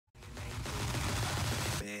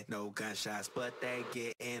No gunshots, but they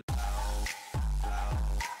getting low.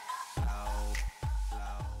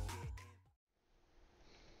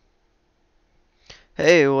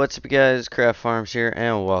 Hey, what's up guys, Craft Farms here,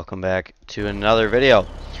 and welcome back to another video.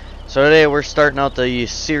 So today we're starting out the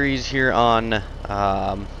series here on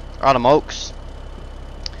Autumn Oaks.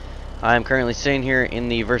 I'm currently sitting here in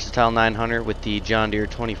the Versatile 900 with the John Deere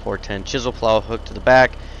 2410 chisel plow hooked to the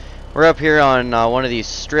back. We're up here on one of these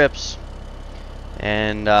strips,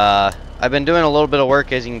 and I've been doing a little bit of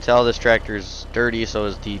work. As you can tell, this tractor's dirty, so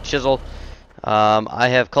is the chisel. I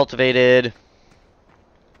have cultivated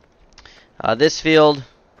this field,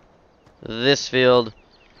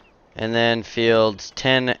 and then fields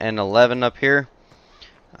 10 and 11 up here.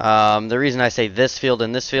 The reason I say this field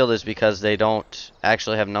and this field is because they don't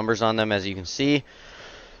actually have numbers on them, as you can see.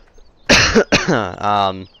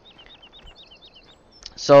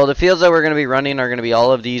 So the fields that we're going to be running are going to be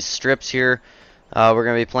all of these strips here. We're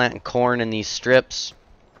going to be planting corn in these strips.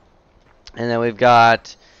 And then we've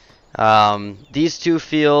got these two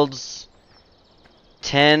fields,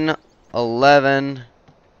 10, 11,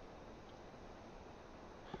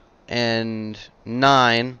 and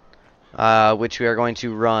 9, which we are going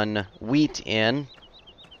to run wheat in.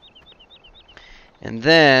 And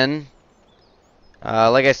then,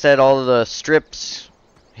 like I said, all of the strips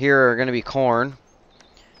here are going to be corn.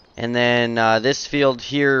 And then this field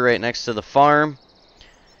here right next to the farm.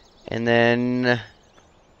 And then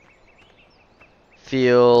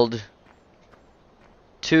field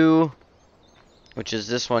 2, which is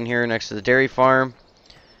this one here next to the dairy farm.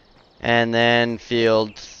 And then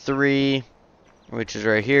field 3, which is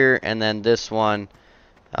right here, and then this one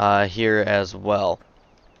here as well.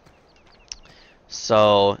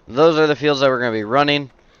 So those are the fields that we're going to be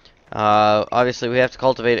running. Obviously we have to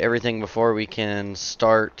cultivate everything before we can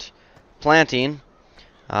start planting.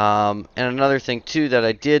 And another thing too that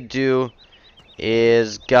I did do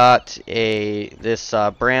is got this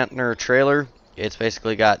Brantner trailer. It's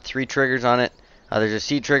basically got 3 triggers on it. There's a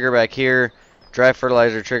seed trigger back here, dry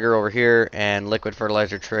fertilizer trigger over here, and liquid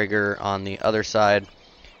fertilizer trigger on the other side.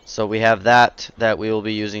 So we have that we will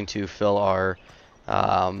be using to fill our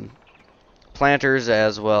planters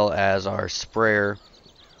as well as our sprayer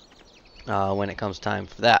when it comes time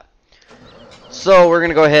for that. So we're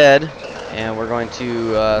going to go ahead and we're going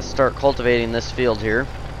to start cultivating this field here.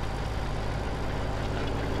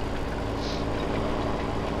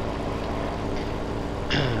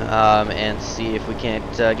 And see if we can't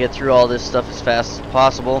get through all this stuff as fast as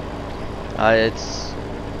possible. It's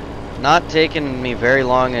not taken me very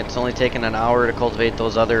long. It's only taken an hour to cultivate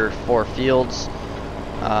those other 4 fields.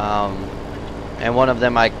 And one of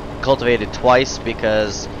them I cultivated twice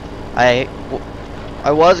because I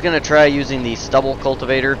was going to try using the stubble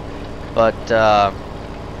cultivator, but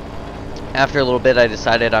after a little bit I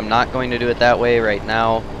decided I'm not going to do it that way right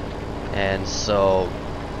now, and so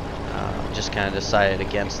just kind of decided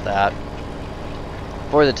against that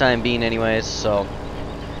for the time being anyways. So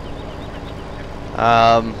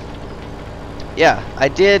yeah, I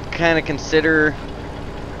did kind of consider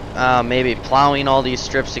maybe plowing all these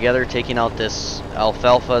strips together, taking out this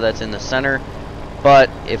alfalfa that's in the center, but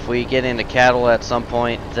if we get into cattle at some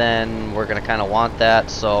point, then we're going to kind of want that.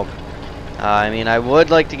 So I mean, I would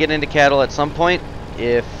like to get into cattle at some point.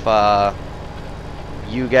 If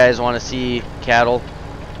you guys want to see cattle,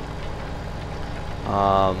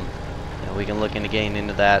 we can look into getting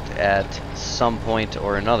into that at some point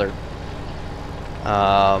or another.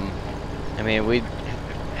 I mean, we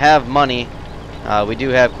have money. We do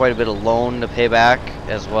have quite a bit of loan to pay back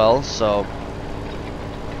as well, so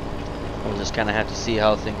we'll just kind of have to see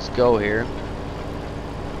how things go here.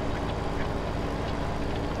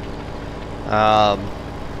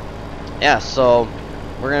 Yeah, so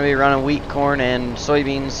we're going to be running wheat, corn, and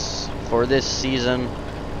soybeans for this season.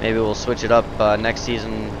 Maybe we'll switch it up next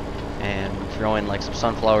season and throw in like some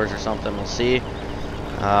sunflowers or something. We'll see.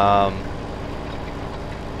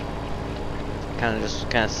 Kind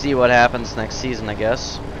of see what happens next season, I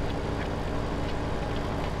guess.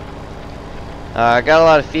 I got a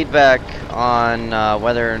lot of feedback on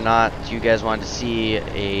whether or not you guys wanted to see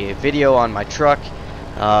a video on my truck.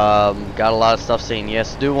 Got a lot of stuff saying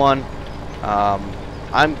yes, do one.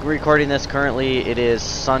 I'm recording this currently. It is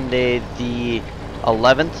Sunday the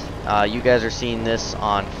 11th. You guys are seeing this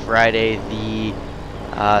on Friday the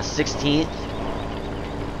 16th.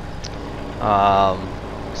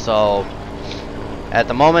 So at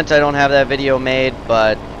the moment I don't have that video made,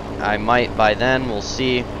 but I might by then. We'll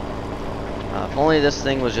see. If only this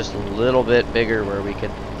thing was just a little bit bigger where we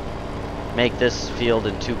could make this field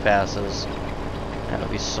in 2 passes. That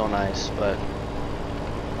would be so nice, but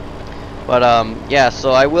But yeah,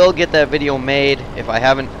 so I will get that video made if I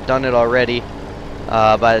haven't done it already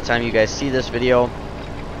by the time you guys see this video.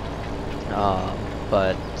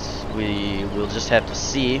 But we will just have to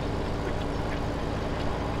see.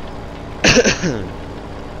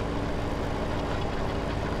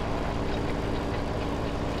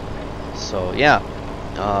 So yeah,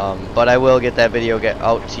 but I will get that video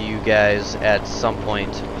out to you guys at some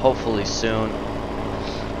point, hopefully soon.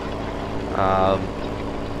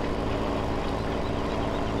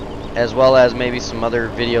 As well as maybe some other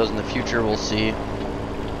videos in the future, we'll see.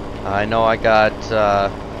 I know I got,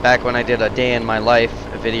 back when I did a day in my life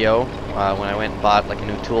video, when I went and bought like a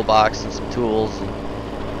new toolbox and some tools, and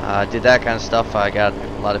did that kind of stuff, I got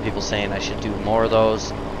a lot of people saying I should do more of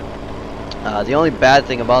those. The only bad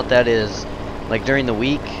thing about that is, like during the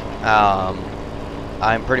week, I'm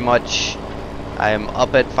up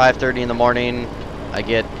at 5:30 in the morning, I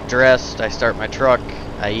get dressed, I start my truck,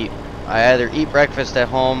 I either eat breakfast at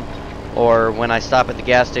home, or when I stop at the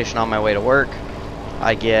gas station on my way to work,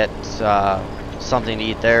 I get something to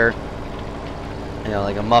eat there, you know,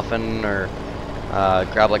 like a muffin, or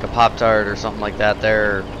grab like a Pop-Tart or something like that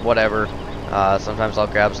there, or whatever. Sometimes I'll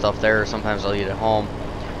grab stuff there, or sometimes I'll eat at home.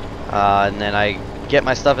 And then I get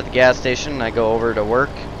my stuff at the gas station, I go over to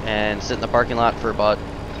work and sit in the parking lot for about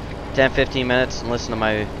 10-15 minutes and listen to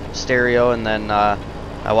my stereo, and then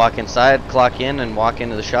I walk inside, clock in, and walk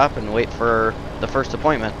into the shop and wait for the first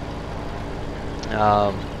appointment.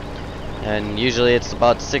 And usually it's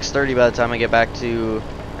about 6:30 by the time I get back to,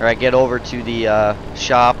 or I get over to the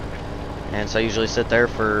shop, and so I usually sit there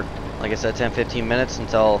for, like I said, 10-15 minutes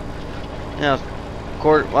until, you know,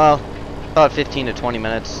 about 15 to 20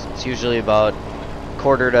 minutes. It's usually about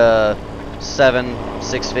 6:45,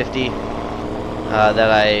 6:50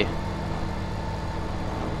 that I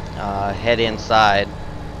head inside,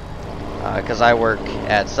 because I work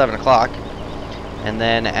at 7 o'clock, and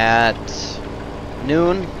then at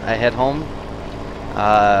noon I head home,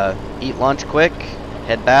 eat lunch quick,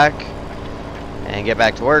 head back, and get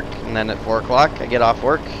back to work, and then at 4 o'clock I get off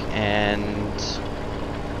work and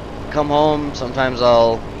come home. Sometimes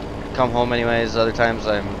I'll come home anyways, other times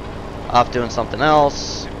I'm off doing something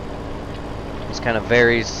else. It kind of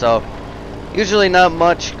varies, so usually not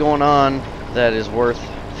much going on that is worth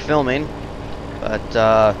filming, but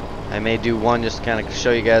I may do one just to kind of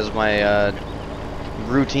show you guys my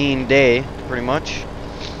routine day, pretty much,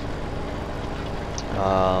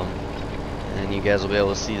 and you guys will be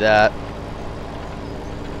able to see that.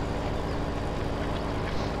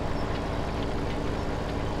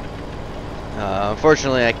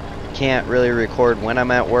 Unfortunately, I can't really record when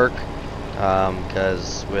I'm at work,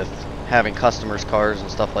 because with having customers' cars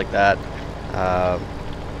and stuff like that,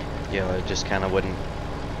 you know, it just kind of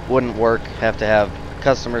wouldn't work. Have to have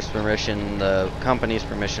customers' permission, the company's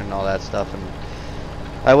permission, and all that stuff, and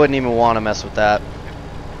I wouldn't even want to mess with that.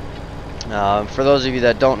 For those of you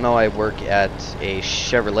that don't know, I work at a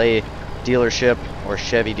Chevrolet dealership, or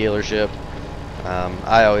Chevy dealership.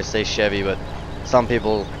 I always say Chevy, but some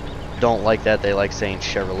people don't like that. They like saying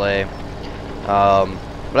Chevrolet.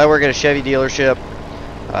 But I work at a Chevy dealership.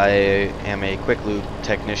 I am a quick lube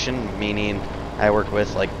technician, meaning I work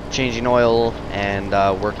with like changing oil and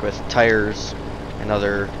work with tires and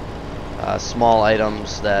other small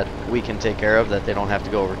items that we can take care of that they don't have to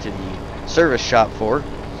go over to the service shop for.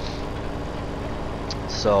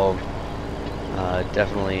 So it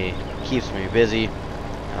definitely keeps me busy,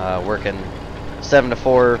 working 7 to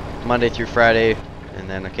 4 Monday through Friday, and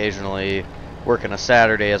then occasionally working a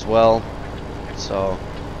Saturday as well. So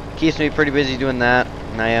keeps me pretty busy doing that,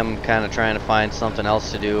 and I am kind of trying to find something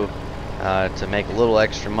else to do to make a little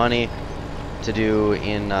extra money to do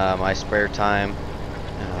in my spare time,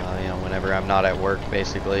 you know, whenever I'm not at work,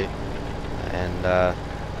 basically, and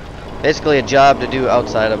basically a job to do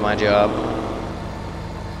outside of my job.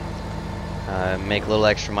 Make a little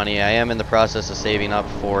extra money. I am in the process of saving up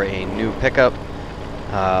for a new pickup.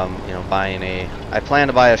 You know, I plan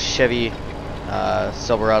to buy a Chevy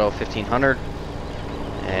Silverado 1500,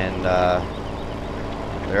 and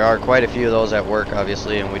there are quite a few of those at work,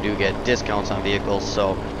 obviously, and we do get discounts on vehicles,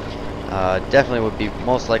 so definitely would be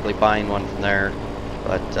most likely buying one from there,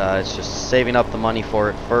 but it's just saving up the money for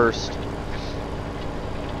it first.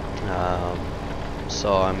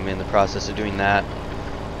 So I'm in the process of doing that.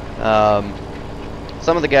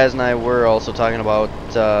 Some of the guys and I were also talking about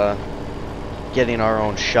getting our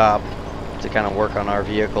own shop to kind of work on our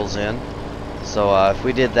vehicles in. So if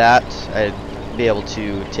we did that, I'd be able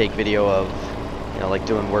to take video of, you know, like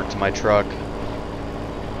doing work to my truck.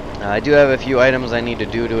 I do have a few items I need to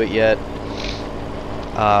do to it yet.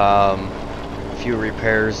 A few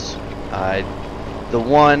repairs. The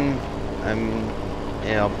one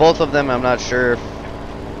both of them, I'm not sure if,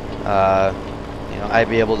 I'd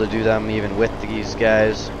be able to do them even with these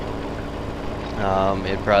guys.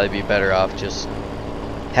 It'd probably be better off just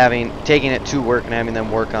taking it to work and having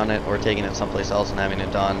them work on it, or taking it someplace else and having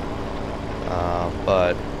it done.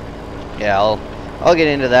 But yeah, I'll get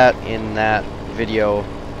into that in that video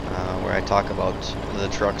where I talk about the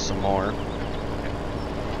truck some more.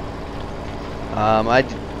 I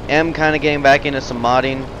am kind of getting back into some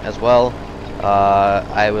modding as well.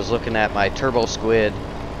 I was looking at my Turbo Squid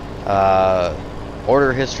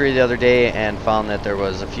order history the other day and found that there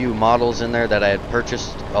was a few models in there that I had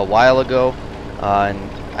purchased a while ago, and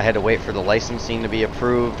I had to wait for the licensing to be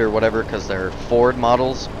approved or whatever because they're Ford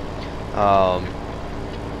models,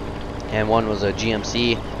 and one was a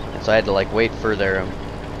GMC, and so I had to like wait for the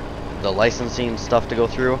licensing stuff to go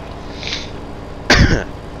through.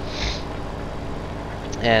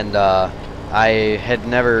 And I had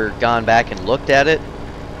never gone back and looked at it,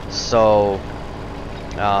 so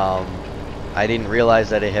I didn't realize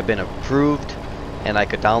that it had been approved and I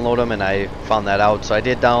could download them, and I found that out, so I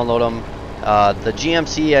did download them. The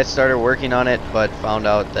GMC, I started working on it, but found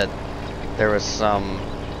out that there was some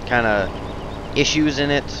kind of issues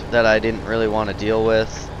in it that I didn't really want to deal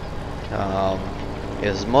with. It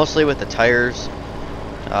was mostly with the tires.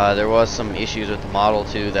 There was some issues with the model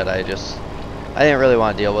too that I didn't really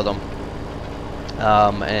want to deal with them.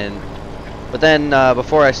 But then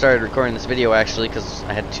before I started recording this video, actually, because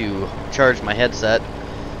I had to charge my headset,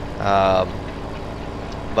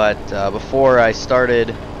 before I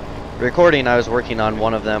started recording, I was working on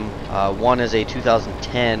one of them. One is a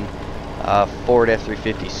 2010 Ford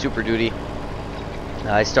F350 Super Duty.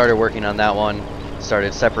 I started working on that one,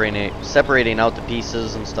 started separating out the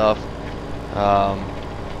pieces and stuff,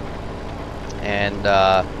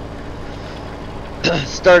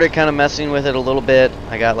 started kind of messing with it a little bit.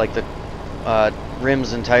 I got like the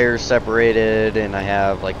rims and tires separated, and I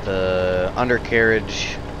have like the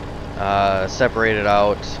undercarriage separated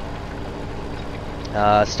out.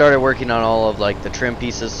 Started working on all of like the trim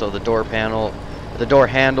pieces, so the door panel, the door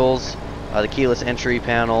handles, the keyless entry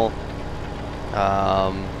panel,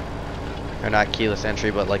 or not keyless entry,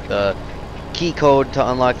 but like the key code to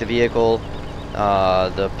unlock the vehicle,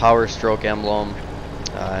 the power stroke emblem,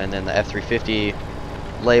 and then the F350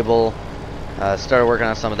 label. Started working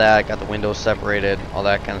on some of that, got the windows separated, all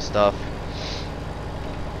that kind of stuff.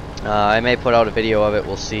 I may put out a video of it,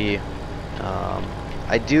 we'll see.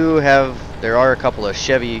 There are a couple of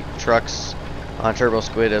Chevy trucks on Turbo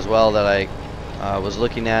Squid as well that I was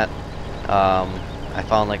looking at. I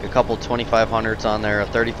found like a couple 2500s on there, a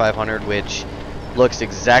 3500 which looks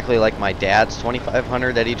exactly like my dad's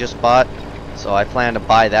 2500 that he just bought. So I plan to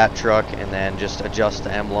buy that truck and then just adjust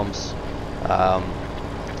the emblems.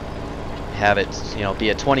 Have it, be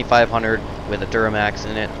a 2500 with a Duramax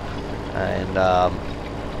in it, and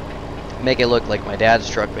make it look like my dad's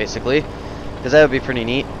truck basically, because that would be pretty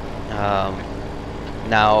neat.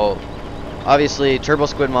 Now, obviously, Turbo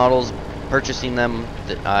Squid models, purchasing them,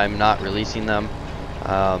 I'm not releasing them.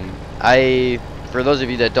 For those of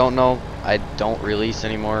you that don't know, I don't release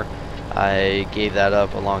anymore. I gave that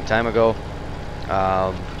up a long time ago.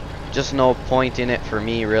 Just no point in it for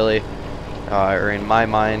me, really, or in my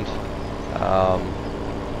mind.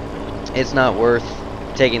 It's not worth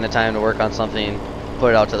taking the time to work on something, put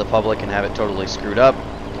it out to the public, and have it totally screwed up.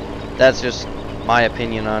 That's just my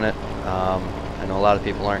opinion on it. I know a lot of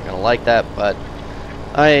people aren't going to like that, but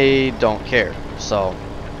I don't care. So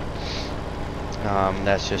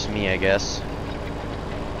that's just me, I guess.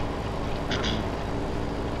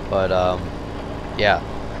 But yeah.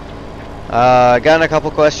 I got a couple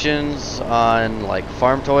questions on like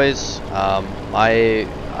farm toys.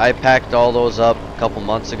 I packed all those up a couple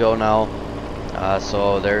months ago now,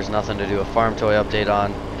 so there's nothing to do a farm toy update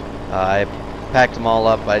on. I packed them all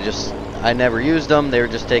up. I never used them. They were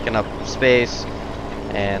just taking up space,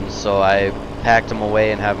 and so I packed them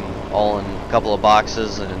away and have them all in a couple of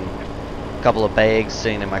boxes and a couple of bags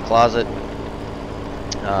sitting in my closet.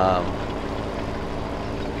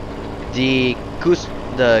 The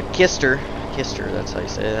Kister, that's how you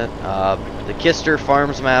say that. The Kister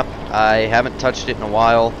Farms map, I haven't touched it in a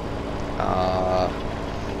while.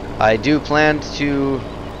 I do plan to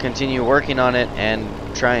continue working on it and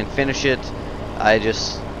try and finish it. I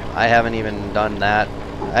haven't even done that.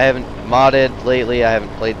 I haven't modded lately. I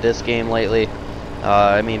haven't played this game lately.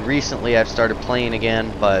 I mean, recently I've started playing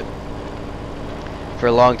again, but for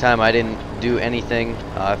a long time I didn't do anything.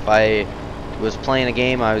 If I was playing a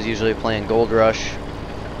game, I was usually playing Gold Rush.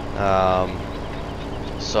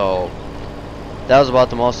 So that was about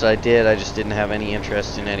the most that I did. I just didn't have any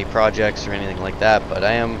interest in any projects or anything like that, but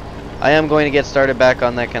I am I am going to get started back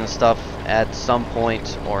on that kind of stuff at some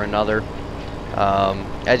point or another.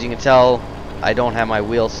 As you can tell, I don't have my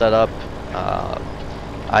wheel set up.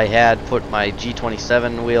 I had put my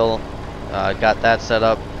G27 wheel, got that set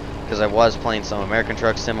up because I was playing some American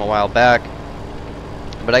Truck Sim a while back,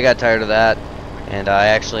 but I got tired of that, and I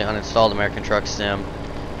actually uninstalled American Truck Sim,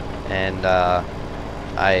 and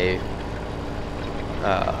I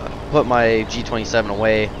put my G27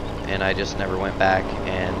 away, and I just never went back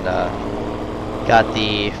and got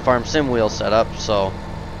the Farm Sim wheel set up. So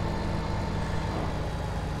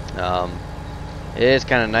it is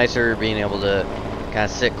kind of nicer being able to kind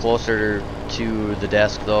of sit closer to the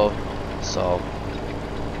desk though. So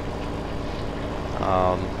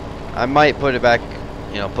I might put it back,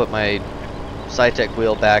 you know, put my SciTech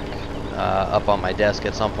wheel back up on my desk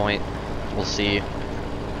at some point. We'll see.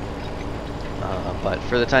 But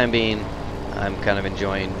for the time being, I'm kind of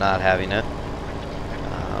enjoying not having it.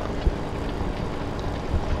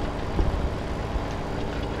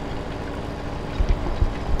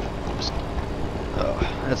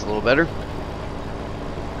 That's a little better.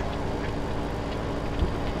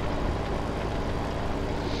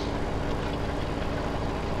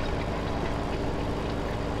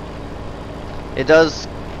 It does,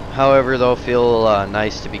 however, though, feel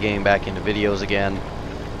nice to be getting back into videos again.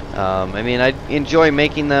 I mean, I enjoy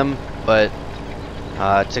making them, but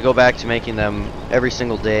to go back to making them every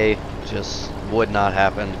single day just would not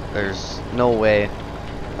happen. There's no way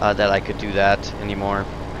that I could do that anymore.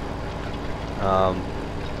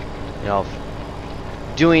 You know,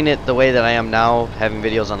 doing it the way that I am now, having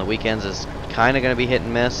videos on the weekends, is kind of going to be hit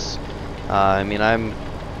and miss. I mean, I'm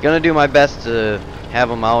going to do my best to have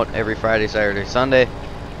them out every Friday, Saturday, Sunday,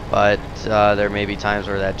 but there may be times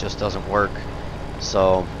where that just doesn't work.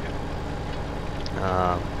 So you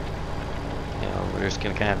know, we're just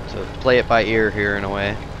going to kind of have to play it by ear here in a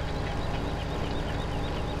way.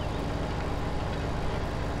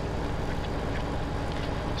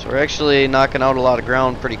 So we're actually knocking out a lot of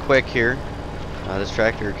ground pretty quick here. This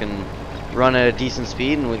tractor can run at a decent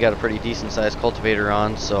speed, and we got a pretty decent sized cultivator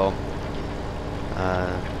on, so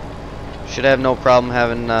should have no problem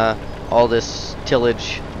having all this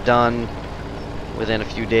tillage done within a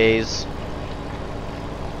few days.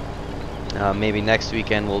 Maybe next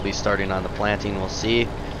weekend we'll be starting on the planting. We'll see.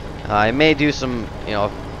 I may do some, you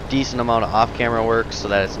know, decent amount of off-camera work so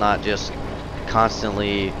that it's not just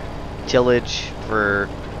constantly tillage for,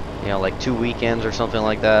 you know, like 2 weekends or something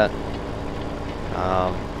like that.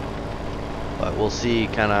 But we'll see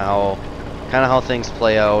kind of how things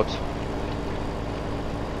play out.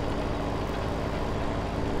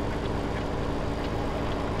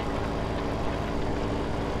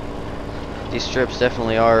 These strips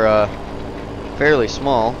definitely are fairly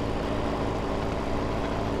small.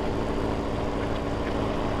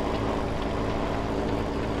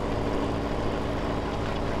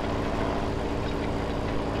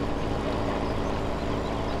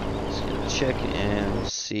 Check and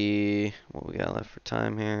see what we got left for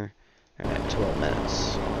time here. Alright, 12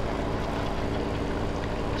 minutes.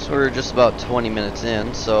 So we're just about 20 minutes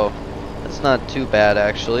in, so that's not too bad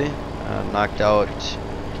actually. Knocked out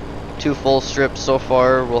 2 full strips so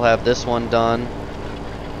far. We'll have this one done.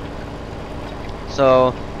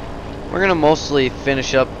 So we're gonna mostly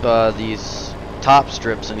finish up these top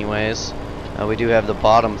strips anyways. We do have the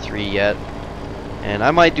bottom 3 yet, and I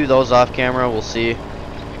might do those off camera. We'll see.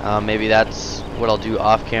 Maybe that's what I'll do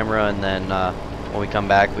off camera, and then when we come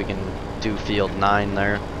back we can do field 9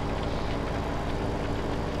 there.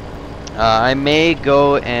 I may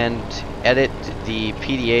go and edit the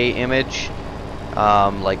PDA image,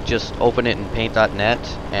 like just open it in paint.net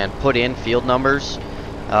and put in field numbers.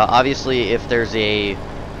 Obviously if there's a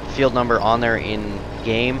field number on there in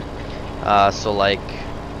game, so like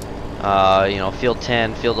you know, field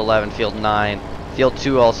 10, field 11, field 9, field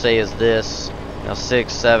 2 I'll say is this, you know,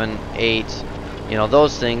 6, 7, 8, you know,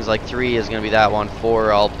 those things. Like 3 is going to be that one.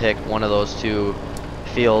 4, I'll pick one of those 2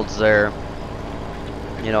 fields there.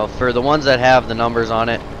 You know, for the ones that have the numbers on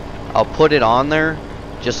it, I'll put it on there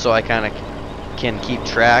just so I kind of can keep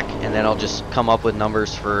track, and then I'll just come up with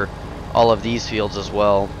numbers for all of these fields as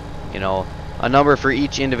well. You know, a number for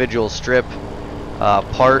each individual strip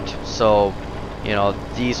part. So, you know,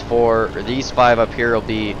 these 4 or these 5 up here will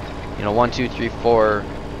be, you know, 1, 2, 3, 4.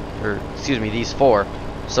 Or excuse me, these 4.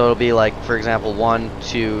 So it'll be like, for example, 1,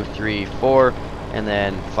 2, 3, 4, and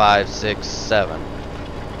then 5, 6, 7.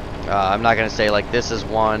 I'm not gonna say like this is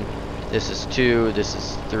 1, this is 2, this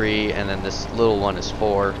is 3, and then this little one is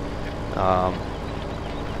 4.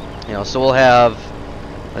 You know, so we'll have,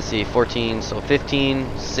 let's see, 14, so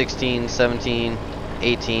 15, 16, 17,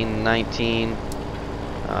 18, 19,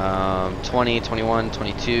 20, 21,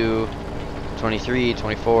 22, 23,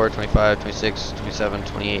 24, 25, 26, 27,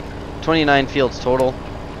 28, 29 fields total.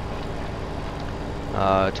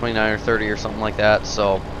 29 or 30 or something like that.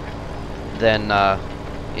 So then,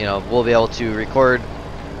 you know, we'll be able to record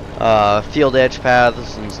field edge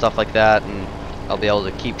paths and stuff like that, and I'll be able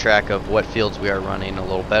to keep track of what fields we are running a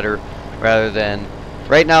little better, rather than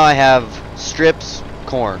right now I have strips,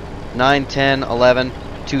 corn, 9, 10, 11,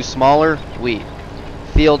 2 smaller, wheat,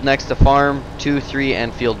 field next to farm, 2, 3,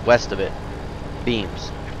 and field west of it,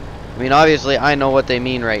 beans. I mean, obviously I know what they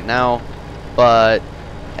mean right now, but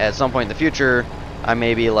at some point in the future I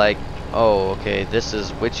may be like, oh, okay, this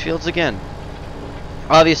is which fields again?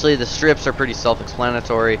 Obviously the strips are pretty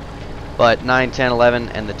self-explanatory, but 9, 10, 11,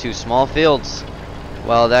 and the 2 small fields,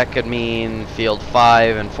 well, that could mean field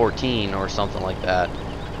 5 and 14 or something like that.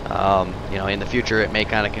 You know, in the future it may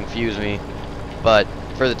kind of confuse me, but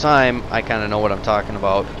for the time I kind of know what I'm talking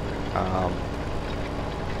about.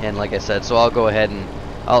 And like I said, so I'll go ahead and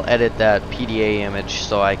I'll edit that PDA image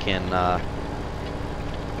so I can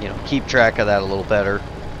you know, keep track of that a little better.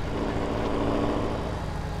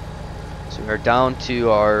 So we are down to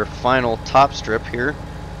our final top strip here.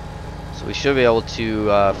 So we should be able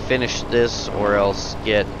to finish this, or else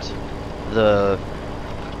get the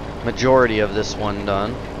majority of this one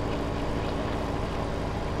done.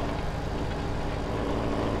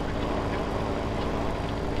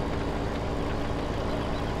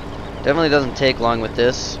 Definitely doesn't take long with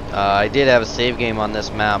this. I did have a save game on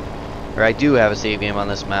this map, or I do have a save game on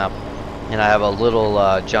this map, and I have a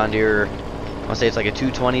little John Deere, I want to say it's like a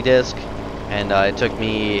 220 disc, and it took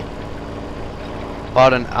me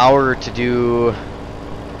about an hour to do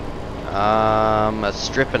a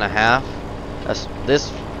strip and a half.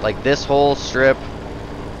 This whole strip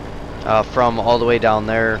from all the way down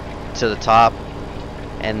there to the top,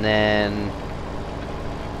 and then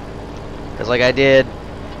because like I did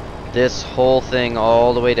this whole thing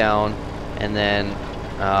all the way down, and then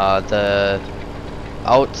the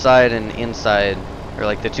outside and inside, or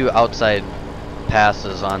like the 2 outside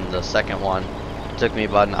passes on the second one, took me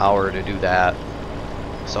about an hour to do that.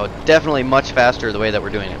 So definitely much faster the way that we're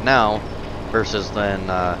doing it now versus then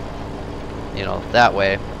you know, that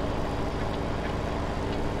way.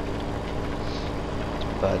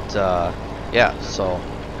 But yeah, so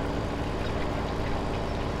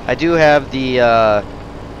I do have the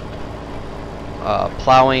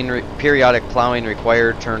periodic plowing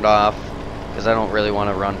required turned off, because I don't really want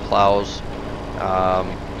to run plows.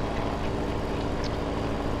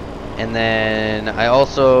 And then I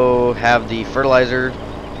also have the fertilizer,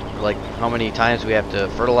 like how many times we have to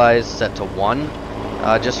fertilize, set to 1,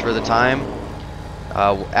 just for the time.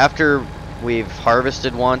 After we've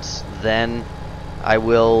harvested once, then I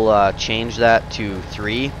will change that to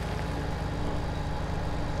 3.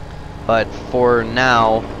 But for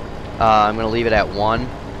now, I'm going to leave it at 1,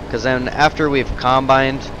 because then after we've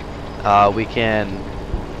combined, we can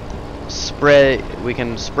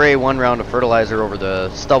spray 1 round of fertilizer over the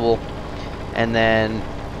stubble, and then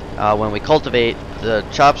when we cultivate the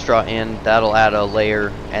chop straw in, that'll add a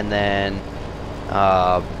layer, and then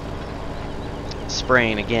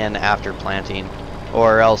spraying again after planting,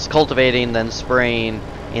 or else cultivating, then spraying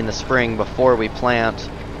in the spring before we plant,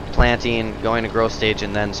 planting, going to growth stage,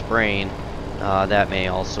 and then spraying. That may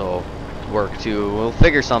also work too. We'll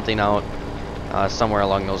figure something out somewhere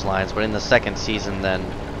along those lines, but in the second season then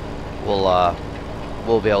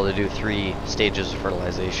we'll be able to do 3 stages of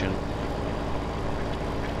fertilization.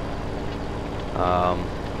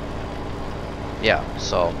 Yeah,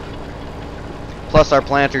 so plus our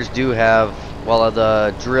planters do have, well,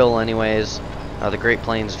 the drill anyways, the Great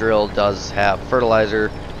Plains drill does have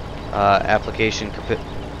fertilizer application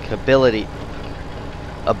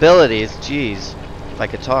abilities, geez, if I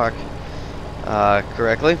could talk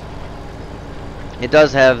correctly. It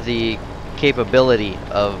does have the capability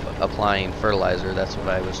of applying fertilizer, that's what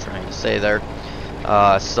I was trying to say there.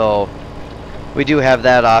 So we do have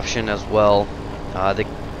that option as well. The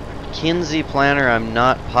Kinsey planter, I'm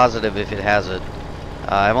not positive if it has it.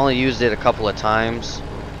 I've only used it a couple of times,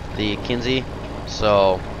 the Kinsey,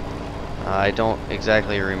 so I don't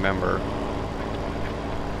exactly remember.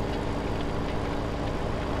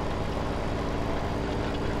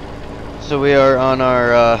 So we are on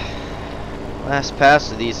our last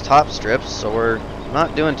pass of these top strips, so we're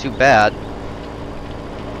not doing too bad.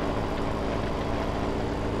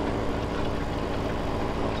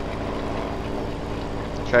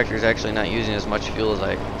 The tractor's actually not using as much fuel as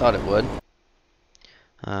I thought it would.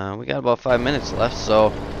 We got about 5 minutes left,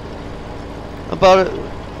 so about,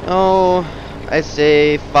 I'd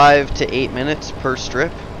say 5 to 8 minutes per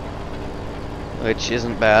strip, which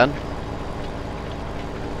isn't bad.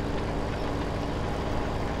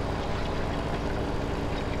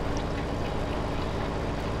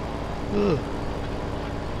 Ugh.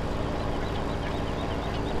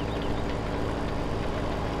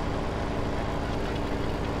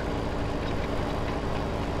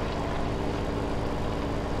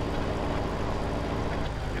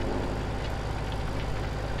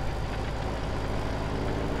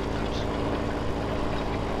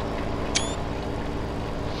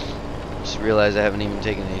 Just realized I haven't even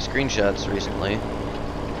taken any screenshots recently,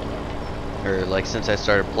 or like since I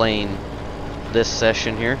started playing this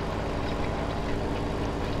session here.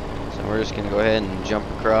 So we're just gonna go ahead and jump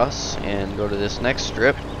across and go to this next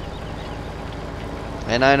strip.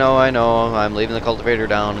 And I know I'm leaving the cultivator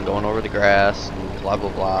down and going over the grass and blah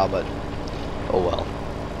blah blah, but oh well.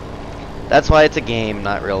 That's why it's a game,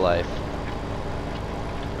 not real life.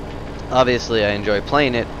 Obviously I enjoy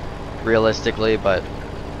playing it realistically, but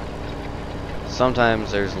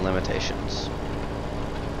sometimes there's limitations.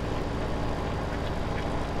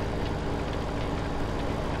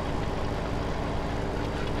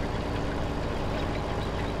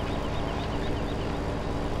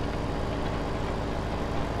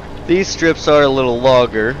 These strips are a little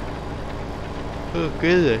longer. Oh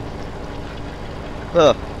goodness.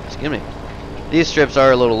 Oh, excuse me. These strips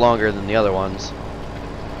are a little longer than the other ones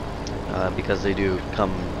because they do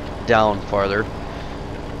come down farther.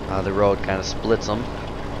 The road kind of splits them.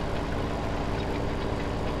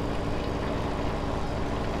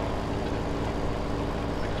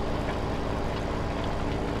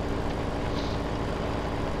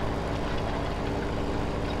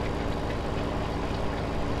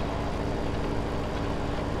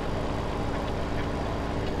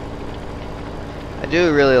 I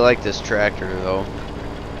do really like this tractor though.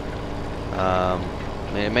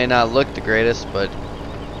 I mean, it may not look the greatest, but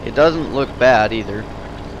it doesn't look bad either.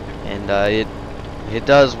 And it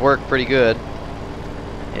does work pretty good.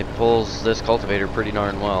 It pulls this cultivator pretty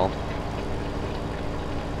darn well.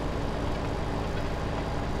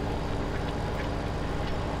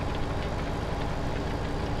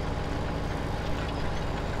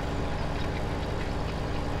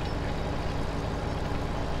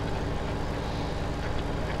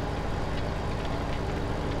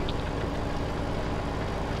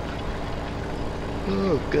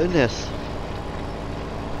 Oh goodness.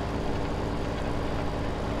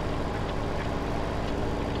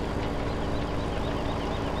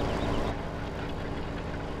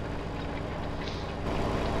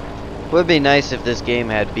 Would be nice if this game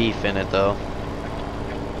had beef in it though.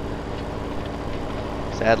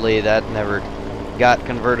 Sadly that never got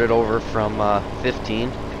converted over from 15.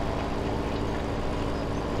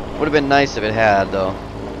 Would have been nice if it had though.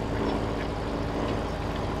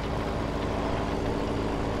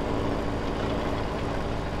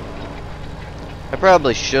 I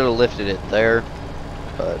probably should have lifted it there,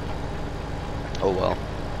 but oh well.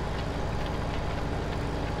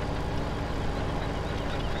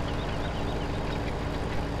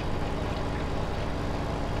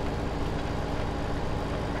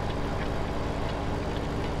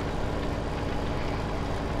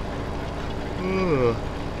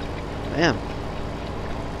 Man,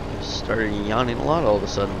 I started yawning a lot all of a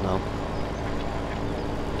sudden now.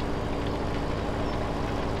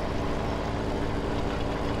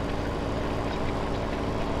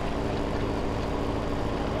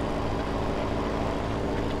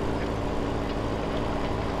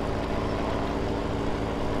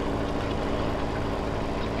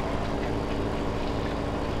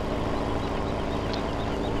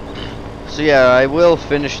 So yeah, I will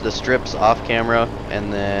finish the strips off camera,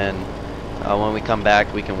 and then when we come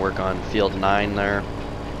back we can work on field 9 there.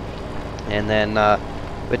 And then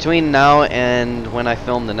between now and when I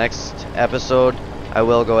film the next episode, I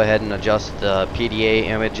will go ahead and adjust the PDA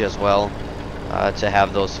image as well to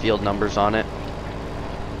have those field numbers on it.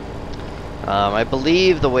 I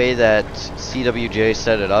believe the way that CWJ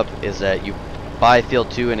set it up is that you buy field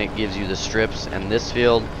 2 and it gives you the strips and this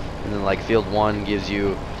field, and then like field 1 gives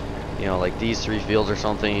you, you know, like these 3 fields or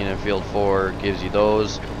something, and field 4 gives you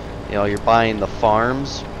those. You know, you're buying the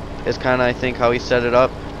farms is kind of, I think, how he set it up.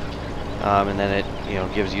 And then it, you know,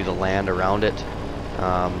 gives you the land around it,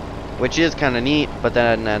 which is kind of neat, but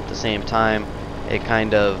then at the same time it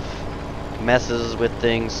kind of messes with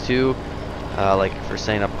things too, like for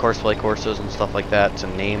setting up courseplay courses and stuff like that, to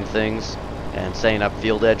name things and setting up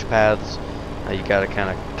field edge paths. You got to kind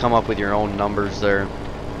of come up with your own numbers there,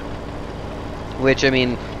 which, I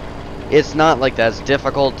mean, it's not like that's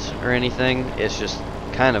difficult or anything, it's just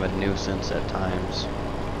kind of a nuisance at times,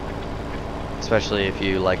 especially if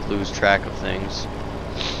you like lose track of things.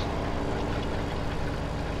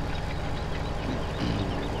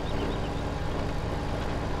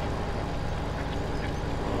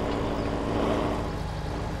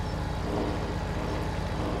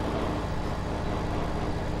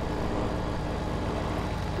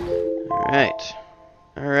 Alright.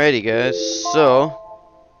 Alrighty guys, so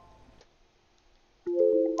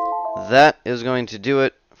that is going to do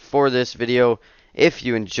it for this video. If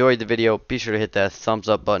you enjoyed the video, be sure to hit that thumbs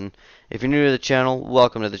up button. If you're new to the channel,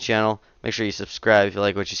 welcome to the channel. Make sure you subscribe if you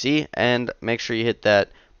like what you see, and make sure you hit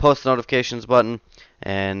that post notifications button,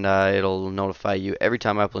 and it'll notify you every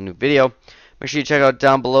time I upload a new video. Make sure you check out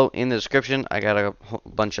down below in the description. I got a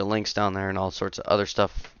bunch of links down there and all sorts of other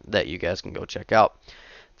stuff that you guys can go check out.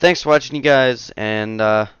 Thanks for watching, you guys, and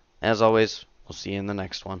as always, we'll see you in the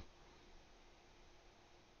next one.